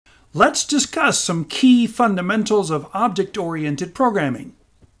Let's discuss some key fundamentals of object-oriented programming.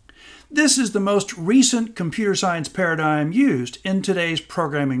 This is the most recent computer science paradigm used in today's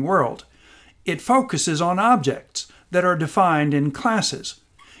programming world. It focuses on objects that are defined in classes,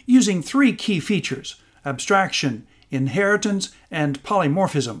 using three key features: abstraction, inheritance, and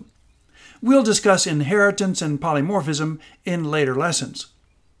polymorphism. We'll discuss inheritance and polymorphism in later lessons.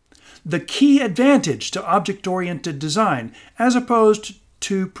 The key advantage to object-oriented design, as opposed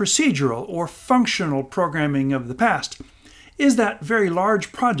to procedural or functional programming of the past, is that very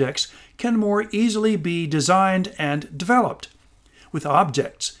large projects can more easily be designed and developed, with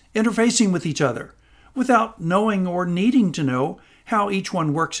objects interfacing with each other, without knowing or needing to know how each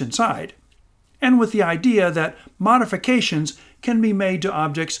one works inside, and with the idea that modifications can be made to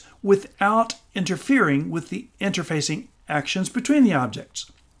objects without interfering with the interfacing actions between the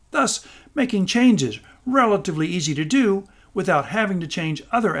objects, thus making changes relatively easy to do without having to change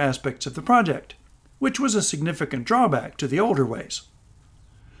other aspects of the project, which was a significant drawback to the older ways.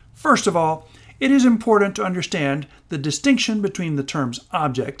 First of all, it is important to understand the distinction between the terms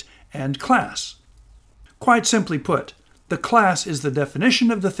object and class. Quite simply put, the class is the definition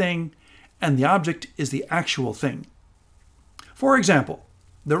of the thing, and the object is the actual thing. For example,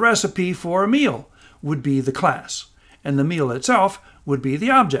 the recipe for a meal would be the class, and the meal itself would be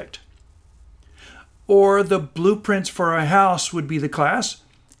the object. Or the blueprints for a house would be the class,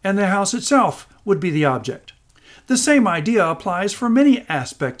 and the house itself would be the object. The same idea applies for many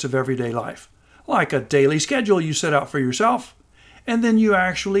aspects of everyday life, like a daily schedule you set out for yourself, and then you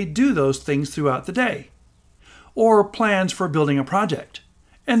actually do those things throughout the day. Or plans for building a project,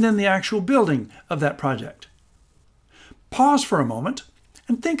 and then the actual building of that project. Pause for a moment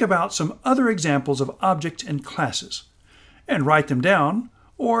and think about some other examples of objects and classes, and write them down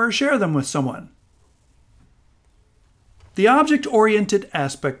or share them with someone. The object-oriented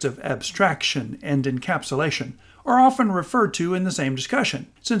aspects of abstraction and encapsulation are often referred to in the same discussion,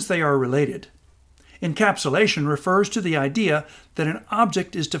 since they are related. Encapsulation refers to the idea that an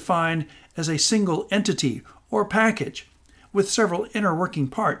object is defined as a single entity or package with several inner working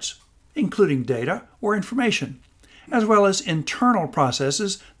parts, including data or information, as well as internal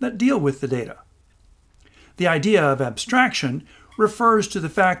processes that deal with the data. The idea of abstraction refers to the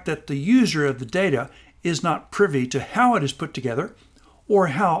fact that the user of the data is not privy to how it is put together or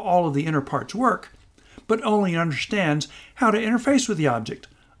how all of the inner parts work, but only understands how to interface with the object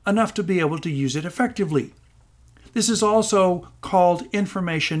enough to be able to use it effectively. This is also called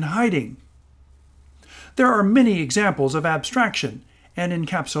information hiding. There are many examples of abstraction and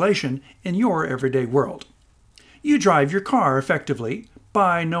encapsulation in your everyday world. You drive your car effectively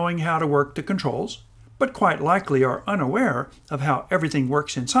by knowing how to work the controls, but quite likely are unaware of how everything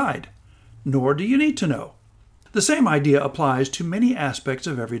works inside. Nor do you need to know. The same idea applies to many aspects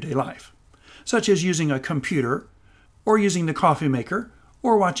of everyday life, such as using a computer, or using the coffee maker,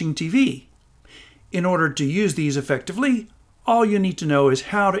 or watching TV. In order to use these effectively, all you need to know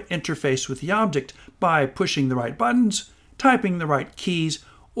is how to interface with the object by pushing the right buttons, typing the right keys,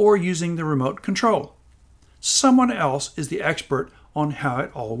 or using the remote control. Someone else is the expert on how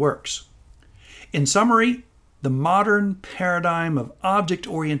it all works. In summary, the modern paradigm of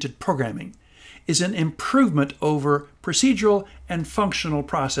object-oriented programming is an improvement over procedural and functional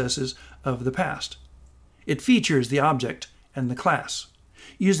processes of the past. It features the object and the class,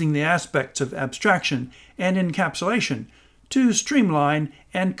 using the aspects of abstraction and encapsulation to streamline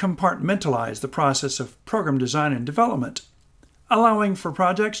and compartmentalize the process of program design and development, allowing for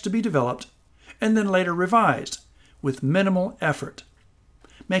projects to be developed and then later revised with minimal effort,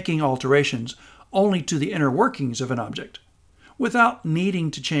 making alterations only to the inner workings of an object, without needing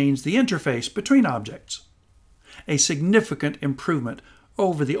to change the interface between objects. A significant improvement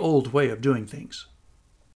over the old way of doing things.